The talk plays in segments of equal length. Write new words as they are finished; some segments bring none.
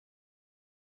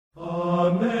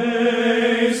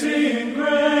Amazing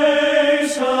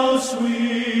grace, how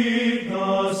sweet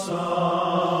the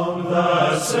sound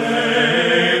that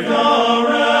saved a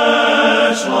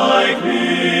wretch like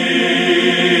me.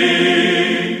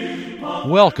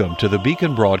 Welcome to the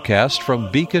Beacon broadcast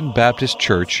from Beacon Baptist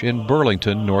Church in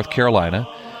Burlington, North Carolina,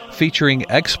 featuring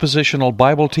expositional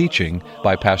Bible teaching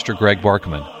by Pastor Greg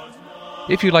Barkman.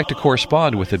 If you'd like to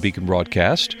correspond with the Beacon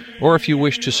broadcast, or if you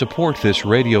wish to support this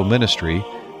radio ministry,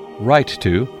 write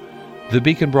to the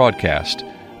Beacon Broadcast,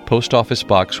 Post Office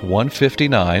Box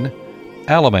 159,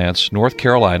 Alamance, North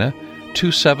Carolina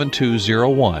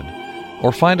 27201,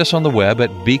 or find us on the web at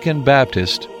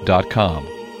beaconbaptist.com.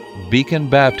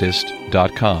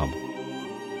 beaconbaptist.com.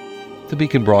 The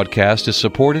Beacon broadcast is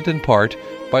supported in part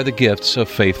by the gifts of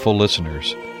faithful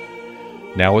listeners.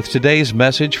 Now with today's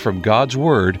message from God's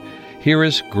Word, here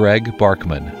is Greg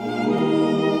Barkman.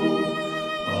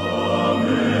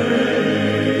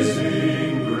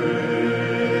 Amazing grace.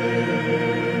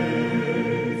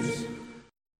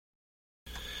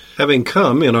 Having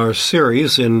come in our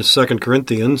series in 2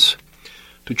 Corinthians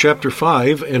to chapter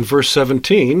 5 and verse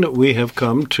 17, we have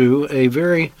come to a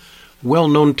very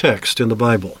well-known text in the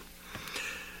Bible.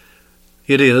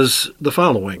 It is the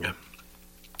following: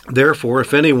 Therefore,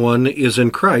 if anyone is in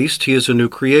Christ, he is a new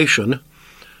creation.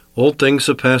 Old things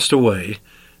have passed away.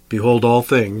 Behold, all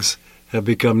things have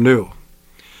become new.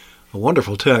 A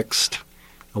wonderful text,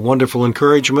 a wonderful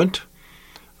encouragement,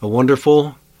 a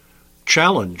wonderful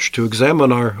challenge to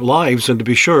examine our lives and to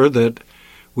be sure that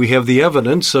we have the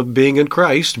evidence of being in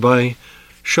Christ by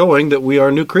showing that we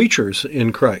are new creatures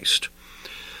in Christ.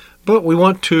 But we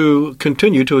want to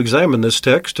continue to examine this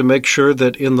text to make sure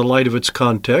that in the light of its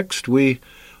context we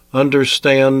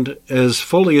understand as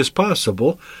fully as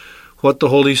possible what the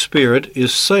Holy Spirit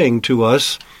is saying to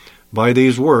us by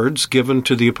these words given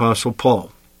to the Apostle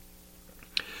Paul.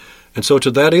 And so to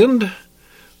that end,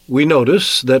 we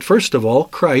notice that first of all,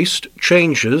 Christ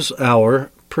changes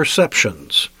our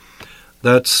perceptions.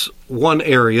 That's one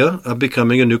area of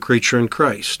becoming a new creature in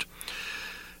Christ.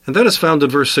 And that is found in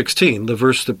verse 16, the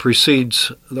verse that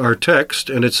precedes our text,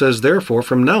 and it says, Therefore,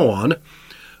 from now on,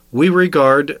 we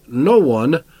regard no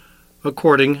one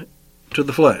according to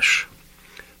the flesh.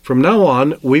 From now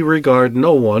on, we regard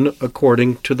no one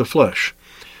according to the flesh.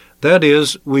 That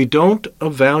is, we don't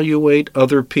evaluate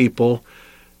other people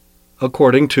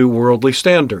according to worldly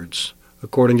standards,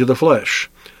 according to the flesh,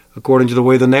 according to the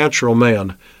way the natural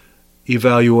man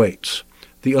evaluates,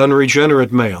 the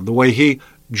unregenerate man, the way he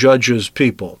judges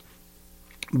people.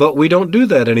 But we don't do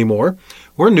that anymore.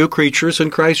 We're new creatures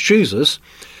in Christ Jesus,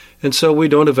 and so we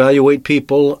don't evaluate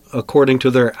people according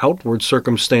to their outward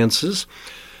circumstances,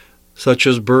 such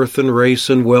as birth and race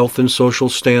and wealth and social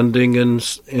standing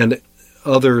and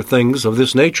other things of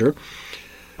this nature.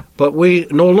 But we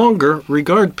no longer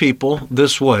regard people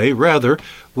this way. Rather,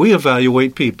 we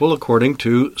evaluate people according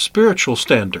to spiritual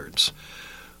standards.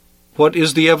 What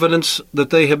is the evidence that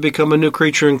they have become a new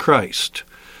creature in Christ?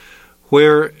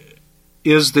 Where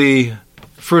is the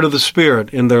fruit of the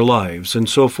Spirit in their lives, and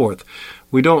so forth?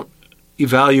 We don't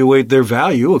evaluate their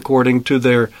value according to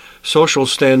their social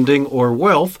standing or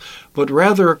wealth, but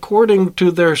rather according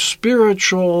to their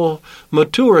spiritual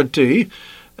maturity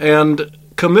and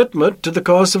commitment to the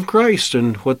cause of Christ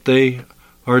and what they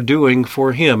are doing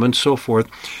for Him, and so forth.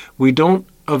 We don't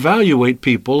evaluate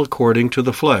people according to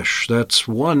the flesh. That's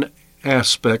one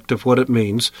aspect of what it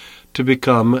means to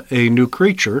become a new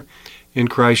creature in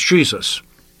Christ Jesus.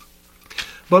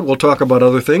 But we'll talk about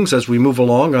other things as we move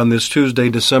along on this Tuesday,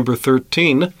 December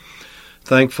 13.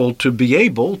 Thankful to be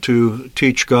able to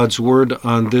teach God's Word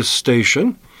on this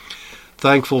station.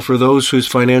 Thankful for those whose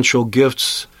financial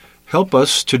gifts help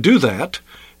us to do that,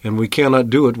 and we cannot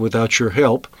do it without your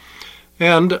help.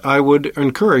 And I would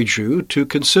encourage you to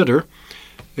consider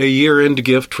a year-end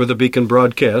gift for the Beacon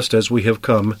broadcast as we have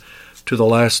come to the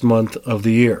last month of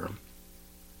the year.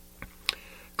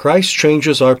 Christ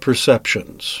changes our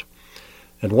perceptions.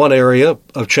 And one area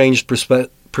of changed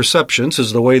perceptions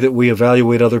is the way that we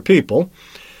evaluate other people.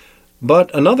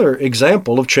 But another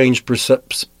example of changed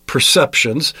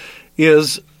perceptions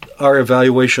is our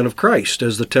evaluation of Christ,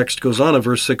 as the text goes on in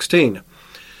verse 16.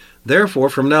 Therefore,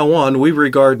 from now on, we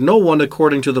regard no one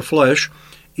according to the flesh,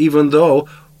 even though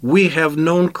we have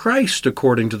known Christ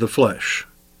according to the flesh.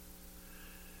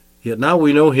 Yet now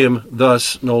we know him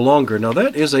thus no longer. Now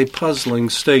that is a puzzling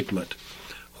statement.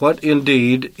 What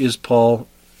indeed is Paul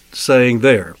saying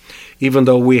there? Even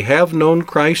though we have known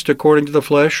Christ according to the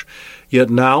flesh, yet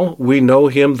now we know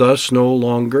him thus no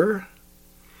longer?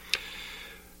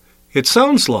 It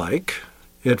sounds like,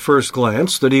 at first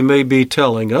glance, that he may be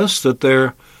telling us that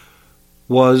there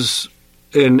was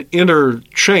an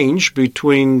interchange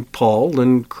between Paul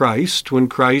and Christ when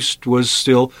Christ was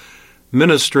still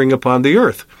ministering upon the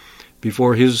earth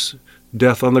before his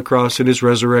death on the cross and his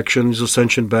resurrection, his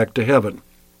ascension back to heaven.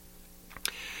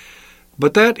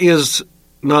 But that is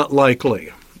not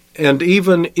likely. And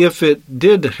even if it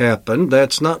did happen,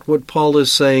 that's not what Paul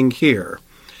is saying here.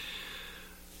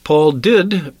 Paul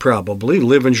did probably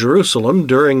live in Jerusalem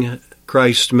during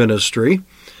Christ's ministry,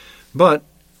 but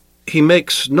he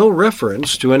makes no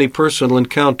reference to any personal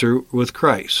encounter with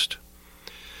Christ.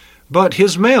 But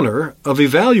his manner of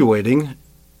evaluating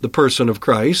the person of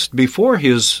Christ before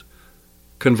his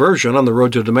conversion on the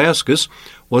road to Damascus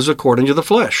was according to the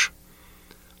flesh.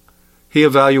 He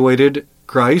evaluated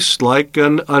Christ like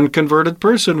an unconverted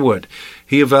person would.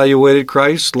 He evaluated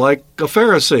Christ like a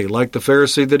Pharisee, like the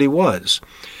Pharisee that he was.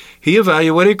 He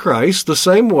evaluated Christ the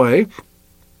same way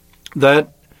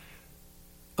that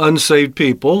unsaved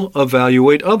people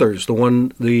evaluate others,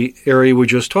 the area we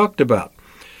just talked about.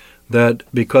 That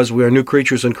because we are new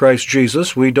creatures in Christ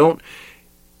Jesus, we don't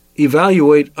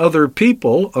evaluate other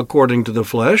people according to the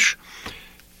flesh.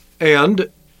 And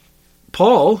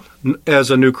Paul, as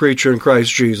a new creature in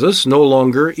Christ Jesus, no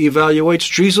longer evaluates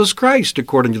Jesus Christ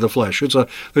according to the flesh.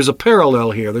 There's a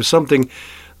parallel here. There's something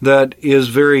that is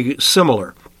very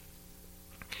similar.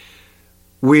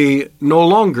 We no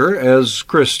longer, as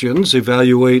Christians,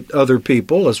 evaluate other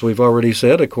people, as we've already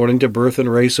said, according to birth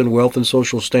and race and wealth and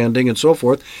social standing and so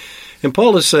forth. And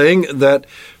Paul is saying that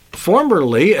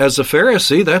formerly, as a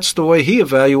Pharisee, that's the way he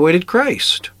evaluated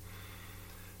Christ.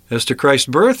 As to Christ's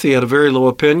birth, he had a very low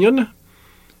opinion.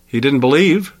 He didn't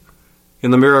believe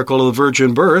in the miracle of the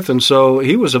virgin birth, and so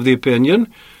he was of the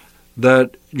opinion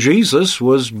that Jesus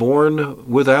was born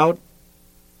without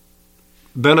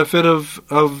benefit of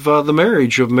the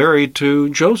marriage of Mary to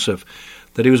Joseph,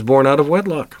 that he was born out of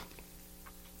wedlock.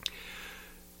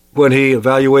 When he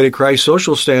evaluated Christ's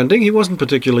social standing, he wasn't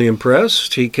particularly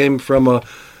impressed. He came from a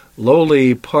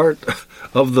lowly part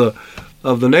of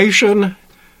the nation,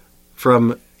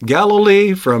 from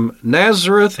Galilee, from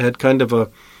Nazareth, had kind of a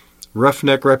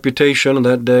roughneck reputation in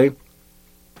that day.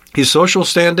 His social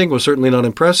standing was certainly not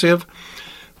impressive.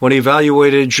 When he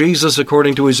evaluated Jesus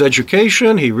according to his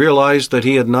education, he realized that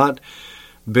he had not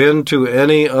been to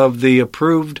any of the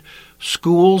approved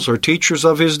schools or teachers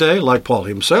of his day, like Paul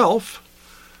himself.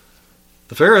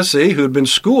 The Pharisee, who had been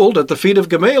schooled at the feet of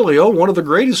Gamaliel, one of the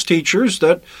greatest teachers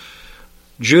that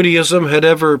Judaism had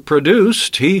ever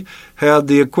produced, he had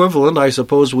the equivalent, I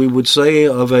suppose we would say,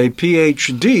 of a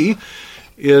PhD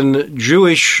in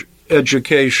Jewish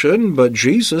education, but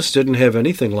Jesus didn't have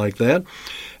anything like that.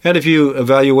 And if you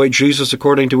evaluate Jesus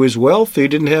according to his wealth, he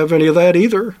didn't have any of that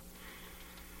either.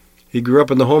 He grew up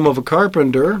in the home of a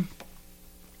carpenter.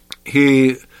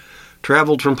 He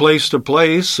traveled from place to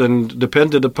place and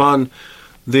depended upon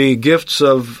the gifts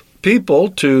of people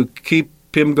to keep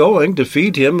him going, to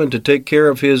feed him, and to take care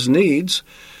of his needs.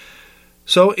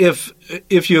 So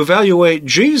if you evaluate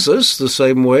Jesus the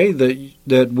same way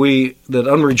that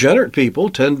unregenerate people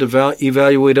tend to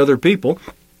evaluate other people,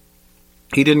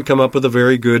 he didn't come up with a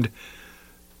very good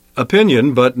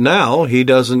opinion, but now he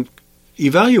doesn't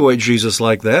evaluate Jesus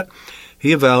like that.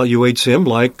 He evaluates him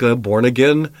like a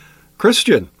born-again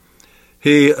Christian.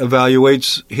 He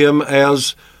evaluates him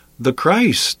as the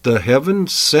Christ, the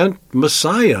heaven-sent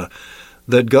Messiah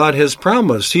that God has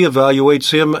promised. He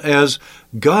evaluates him as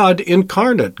God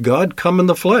incarnate, God come in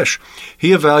the flesh. He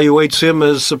evaluates him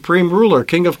as supreme ruler,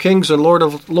 King of kings and Lord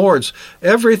of lords.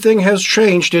 Everything has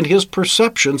changed in his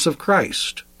perceptions of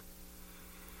Christ.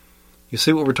 You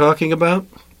see what we're talking about?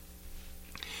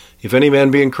 If any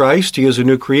man be in Christ, he is a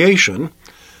new creation.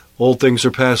 Old things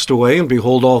are passed away, and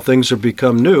behold, all things are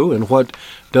become new. And what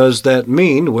does that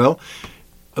mean? Well,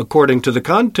 according to the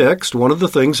context, one of the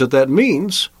things that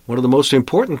means, one of the most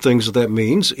important things that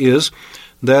means, is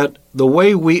that the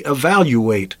way we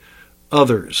evaluate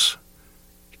others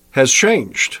has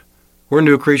changed. We're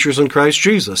new creatures in Christ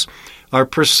Jesus. Our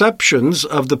perceptions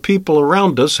of the people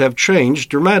around us have changed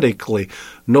dramatically.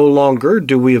 No longer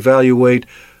do we evaluate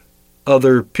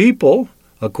other people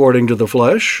according to the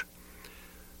flesh.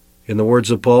 In the words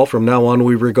of Paul, from now on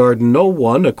we regard no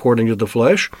one according to the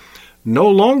flesh. No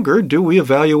longer do we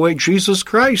evaluate Jesus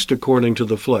Christ according to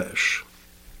the flesh.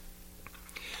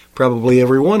 Probably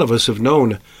every one of us have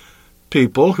known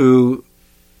people who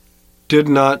did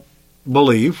not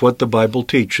believe what the Bible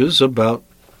teaches about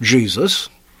Jesus.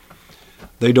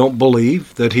 They don't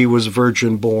believe that he was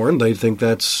virgin born. They think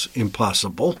that's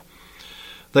impossible.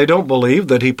 They don't believe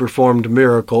that he performed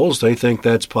miracles. They think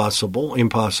that's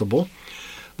impossible.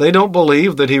 They don't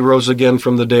believe that he rose again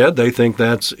from the dead. They think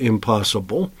that's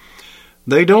impossible.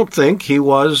 They don't think he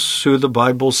was who the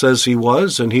Bible says he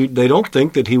was, and they don't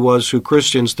think that he was who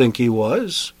Christians think he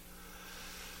was.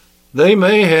 They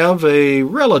may have a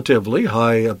relatively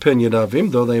high opinion of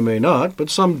him, though they may not, but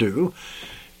some do,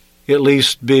 at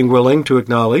least being willing to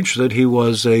acknowledge that he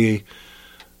was a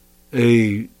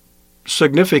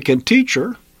significant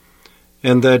teacher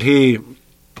and that he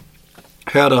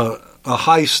had a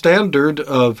high standard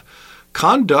of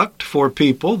conduct for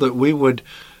people that we would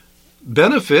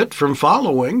benefit from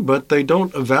following, but they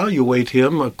don't evaluate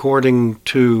him according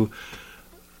to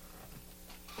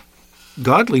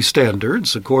godly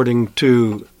standards, according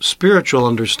to spiritual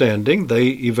understanding. They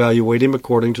evaluate him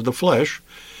according to the flesh.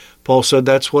 Paul said,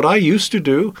 that's what I used to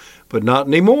do, but not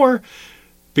anymore.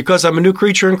 Because I'm a new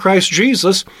creature in Christ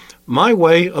Jesus, my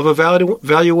way of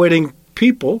evaluating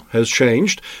people has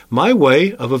changed. My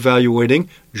way of evaluating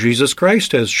Jesus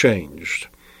Christ has changed.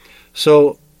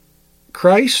 So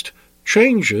Christ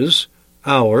changes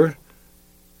our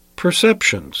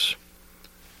perceptions.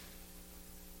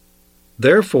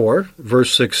 Therefore,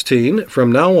 verse 16,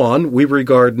 from now on we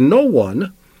regard no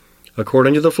one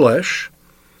according to the flesh.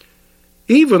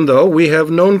 Even though we have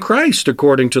known Christ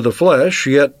according to the flesh,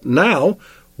 yet now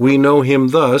we know him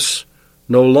thus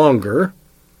no longer.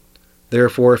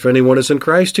 Therefore, if anyone is in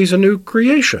Christ, he's a new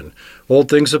creation. Old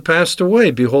things have passed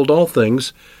away. Behold, all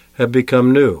things have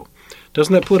become new.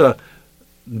 Doesn't that put a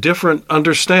different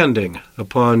understanding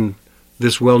upon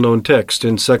this well-known text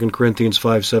in 2 Corinthians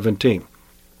 5:17?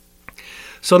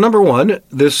 So number one,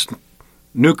 this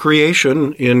new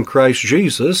creation in Christ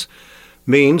Jesus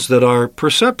means that our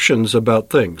perceptions about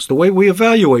things, the way we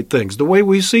evaluate things, the way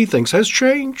we see things has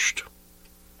changed.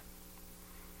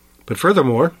 But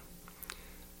furthermore,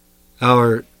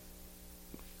 our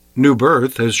new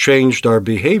birth has changed our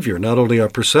behavior, not only our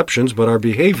perceptions, but our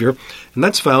behavior, and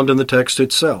that's found in the text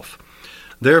itself.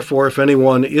 Therefore, if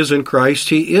anyone is in Christ,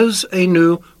 he is a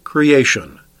new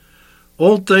creation.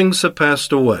 Old things have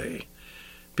passed away.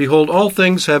 Behold, all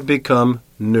things have become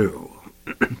new.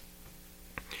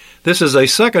 This is a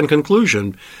second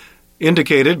conclusion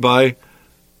indicated by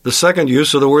the second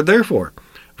use of the word therefore.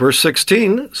 Verse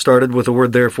 16 started with the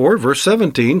word therefore. Verse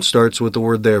 17 starts with the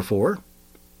word therefore.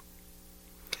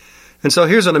 And so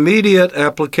here's an immediate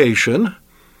application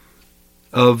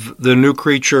of the new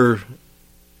creature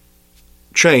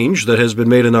change that has been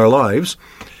made in our lives,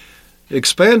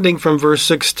 expanding from verse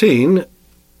 16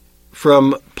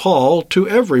 from Paul to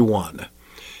everyone.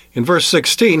 In verse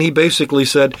 16, he basically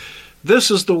said, this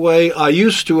is the way I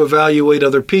used to evaluate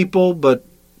other people, but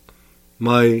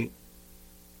my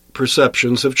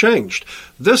perceptions have changed.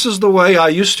 This is the way I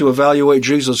used to evaluate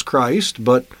Jesus Christ,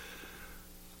 but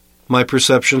my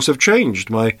perceptions have changed.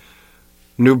 My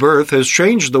new birth has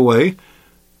changed the way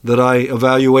that I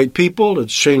evaluate people.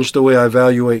 It's changed the way I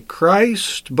evaluate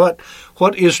Christ. But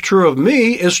what is true of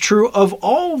me is true of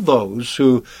all those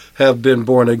who have been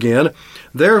born again.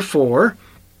 Therefore,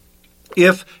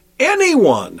 if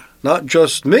anyone, not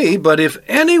just me, but if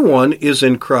anyone is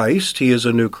in Christ, he is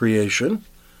a new creation.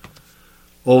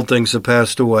 Old things have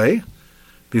passed away.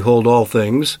 Behold, all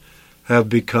things have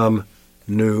become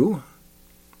new.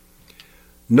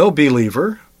 No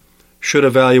believer should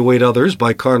evaluate others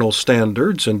by carnal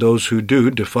standards, and those who do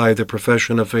defy the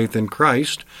profession of faith in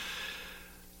Christ.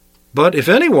 But if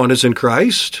anyone is in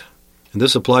Christ, and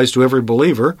this applies to every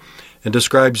believer, and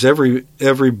describes every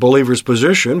believer's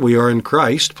position, we are in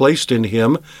Christ, placed in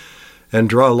him, and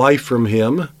draw life from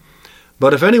him.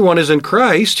 But if anyone is in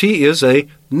Christ, he is a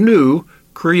new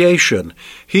creation.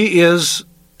 He is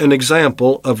an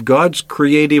example of God's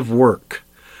creative work,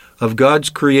 of God's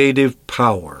creative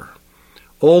power.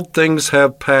 Old things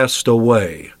have passed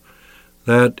away.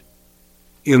 That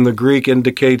in the Greek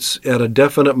indicates at a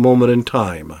definite moment in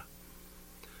time.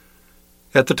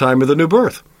 At the time of the new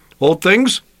birth. Old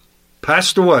things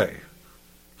passed away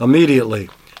immediately.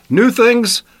 New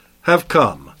things have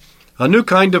come. A new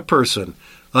kind of person.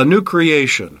 A new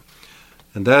creation.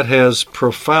 And that has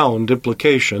profound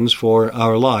implications for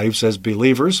our lives as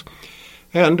believers.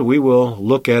 And we will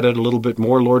look at it a little bit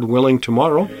more, Lord willing,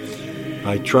 tomorrow.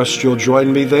 I trust you'll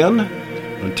join me then.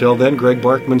 Until then, Greg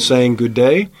Barkman saying good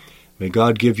day. May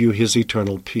God give you his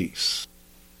eternal peace.